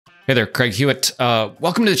Hey there, Craig Hewitt.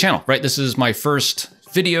 Welcome to the channel, right? This is my first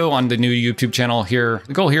video on the new YouTube channel here.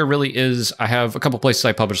 The goal here really is I have a couple places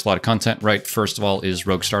I publish a lot of content, right? First of all is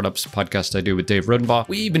Rogue Startups, podcast I do with Dave Rodenbaugh.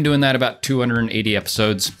 We've been doing that about 280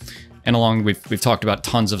 episodes. And along, we've talked about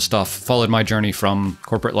tons of stuff, followed my journey from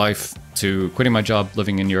corporate life to quitting my job,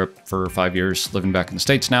 living in Europe for 5 years, living back in the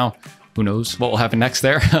States now. Who knows what will happen next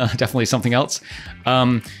there? Definitely something else.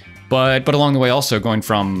 But along the way also going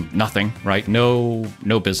from nothing, right? No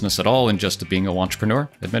business at all and just being an entrepreneur,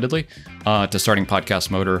 admittedly, to starting Podcast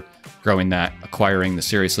Motor, growing that, acquiring the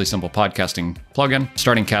Seriously Simple podcasting plugin,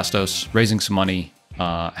 starting Castos, raising some money,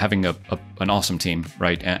 having an awesome team,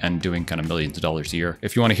 right? And doing kind of millions of dollars a year.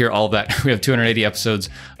 If you want to hear all of that, we have 280 episodes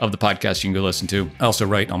of the podcast you can go listen to. I also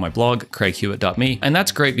write on my blog, craighewitt.me. And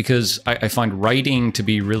that's great because I find writing to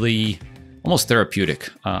be really almost therapeutic.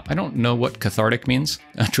 I don't know what cathartic means,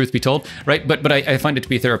 truth be told, right? But I find it to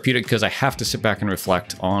be therapeutic because I have to sit back and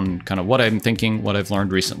reflect on kind of what I'm thinking, what I've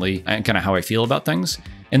learned recently, and kind of how I feel about things.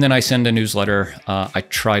 And then I send a newsletter. I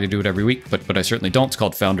try to do it every week, but I certainly don't. It's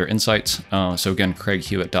called Founder Insights. So again,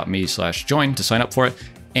 craighewitt.me/join to sign up for it.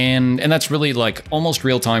 And that's really like almost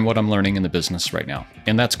real time what I'm learning in the business right now.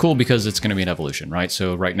 And that's cool because it's going to be an evolution, right?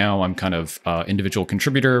 So right now I'm kind of individual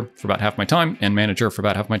contributor for about half my time and manager for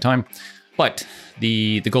about half my time. But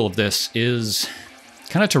the goal of this is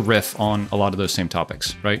kind of to riff on a lot of those same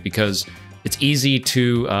topics, right? Because it's easy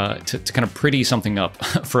to kind of pretty something up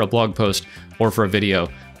for a blog post or for a video.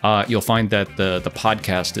 You'll find that the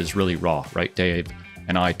podcast is really raw, right? Dave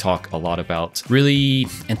and I talk a lot about really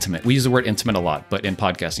intimate. We use the word intimate a lot, but in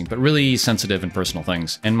podcasting, but really sensitive and personal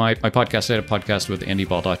things. And my podcast, I had a podcast with Andy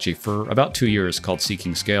Baldacci for about 2 years called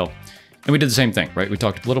Seeking Scale. And we did the same thing, right? We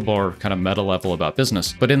talked a little more kind of meta level about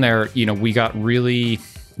business, but in there, you know, we got really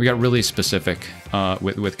specific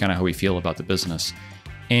with kind of how we feel about the business.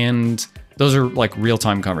 And those are like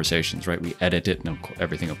real-time conversations, right? We edit it and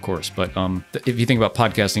everything, of course. But if you think about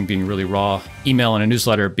podcasting being really raw, email and a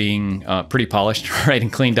newsletter being pretty polished, right?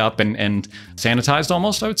 And cleaned up and sanitized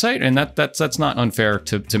almost, I would say. And that's not unfair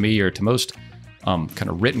to me or to most kind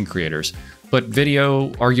of written creators. But video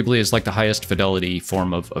arguably is like the highest fidelity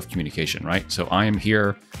form of communication, right? So I am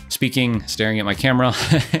here speaking, staring at my camera,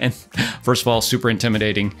 and first of all, super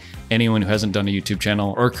intimidating. Anyone who hasn't done a YouTube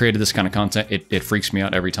channel or created this kind of content, it freaks me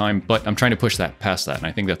out every time, but I'm trying to push that past that. And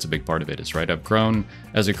I think that's a big part of it is, right? I've grown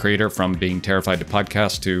as a creator from being terrified to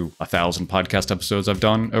podcast to 1,000 podcast episodes I've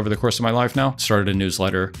done over the course of my life now. Started a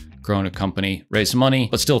newsletter, grown a company, raised some money,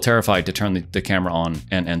 but still terrified to turn the camera on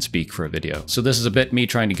and speak for a video. So this is a bit me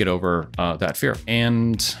trying to get over that fear.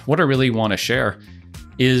 And what I really want to share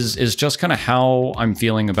is just kind of how I'm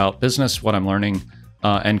feeling about business, what I'm learning,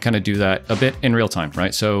 and kind of do that a bit in real time,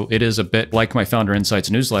 right? So it is a bit like my Founder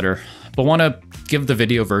Insights newsletter, but want to give the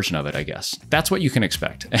video version of it, I guess. That's what you can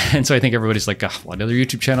expect. And so I think everybody's like, oh, another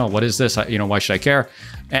YouTube channel? What is this? Why should I care?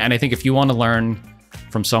 And I think if you want to learn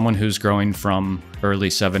from someone who's growing from early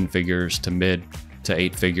 7 figures to mid to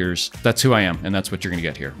 8 figures, that's who I am, and that's what you're gonna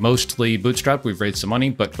get here. Mostly bootstrapped, we've raised some money,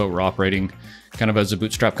 but we're operating kind of as a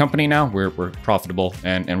bootstrap company now. We're profitable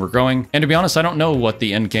and we're growing. And to be honest, I don't know what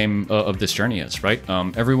the end game of this journey is, right?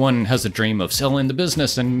 Everyone has a dream of selling the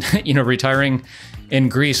business and retiring in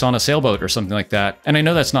Greece on a sailboat or something like that. And I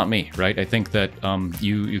know that's not me, right? I think that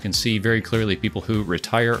you can see very clearly people who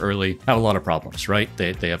retire early have a lot of problems, right?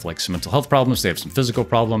 They have like some mental health problems, they have some physical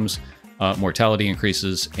problems, mortality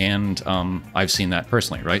increases, and I've seen that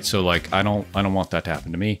personally, right? So like, I don't want that to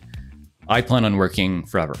happen to me. I plan on working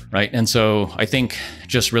forever, right? And so I think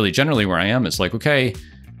just really generally where I am is like, okay,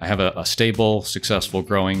 I have a stable, successful,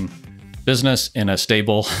 growing business in a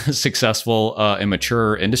stable, successful, and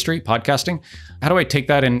mature industry, podcasting. How do I take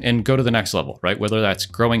that and go to the next level, right? Whether that's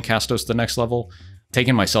growing Castos to the next level,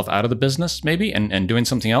 taking myself out of the business maybe and doing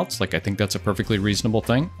something else. Like, I think that's a perfectly reasonable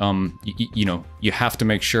thing. You have to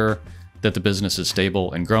make sure that the business is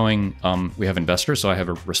stable and growing. We have investors, so I have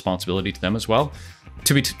a responsibility to them as well.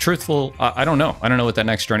 To be truthful, I don't know. I don't know what that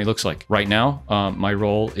next journey looks like. Right now, my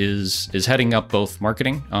role is heading up both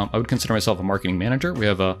marketing. I would consider myself a marketing manager. We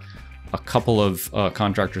have a couple of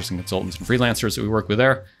contractors and consultants and freelancers that we work with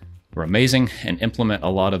there. We're amazing and implement a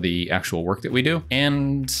lot of the actual work that we do.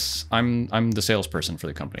 And I'm the salesperson for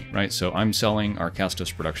the company, right? So I'm selling our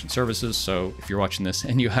Castos production services. So if you're watching this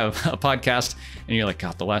and you have a podcast and you're like,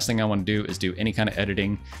 God, the last thing I want to do is do any kind of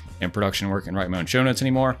editing and production work and write my own show notes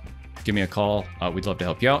anymore, give me a call. We'd love to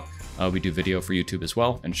help you out. We do video for YouTube as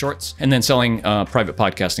well and shorts, and then selling private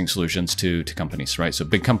podcasting solutions to companies, right? So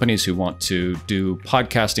big companies who want to do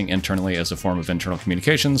podcasting internally as a form of internal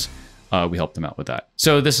communications. we help them out with that.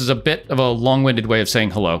 So this is a bit of a long-winded way of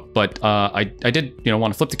saying hello, but I did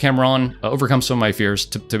want to flip the camera on, overcome some of my fears,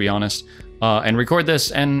 to be honest, and record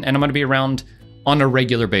this, and I'm going to be around on a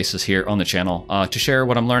regular basis here on the channel to share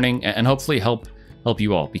what I'm learning and hopefully help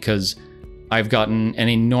you all, because I've gotten an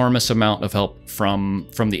enormous amount of help from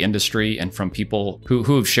the industry and from people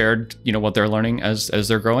who have shared what they're learning as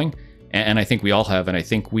they're growing, and I think we all have, and I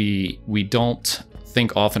think we don't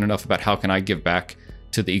think often enough about how can I give back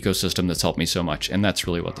to the ecosystem that's helped me so much, and that's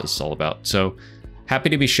really what this is all about. So happy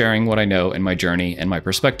to be sharing what I know and my journey and my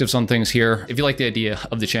perspectives on things here. If you like the idea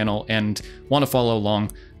of the channel and want to follow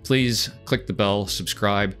along, please click the bell,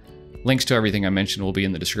 subscribe. Links to everything I mentioned will be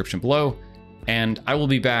in the description below, and I will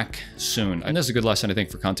be back soon. And this is a good lesson, I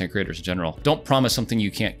think, for content creators in general. Don't promise something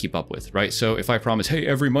you can't keep up with, right? So if I promise, hey,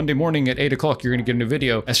 every Monday morning at 8 o'clock, you're gonna get a new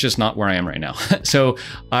video, that's just not where I am right now. So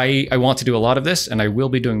I want to do a lot of this, and I will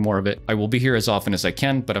be doing more of it. I will be here as often as I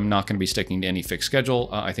can, but I'm not gonna be sticking to any fixed schedule.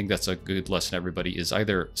 I think that's a good lesson, everybody, is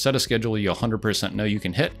either set a schedule you 100% know you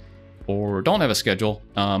can hit, or don't have a schedule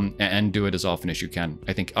and do it as often as you can.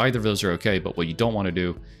 I think either of those are okay, but what you don't wanna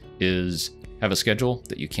do is have a schedule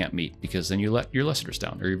that you can't meet, because then you let your listeners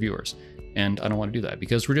down or your viewers. And I don't want to do that,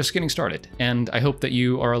 because we're just getting started. And I hope that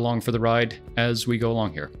you are along for the ride as we go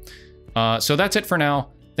along here. So that's it for now.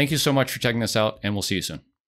 Thank you so much for checking this out, and we'll see you soon.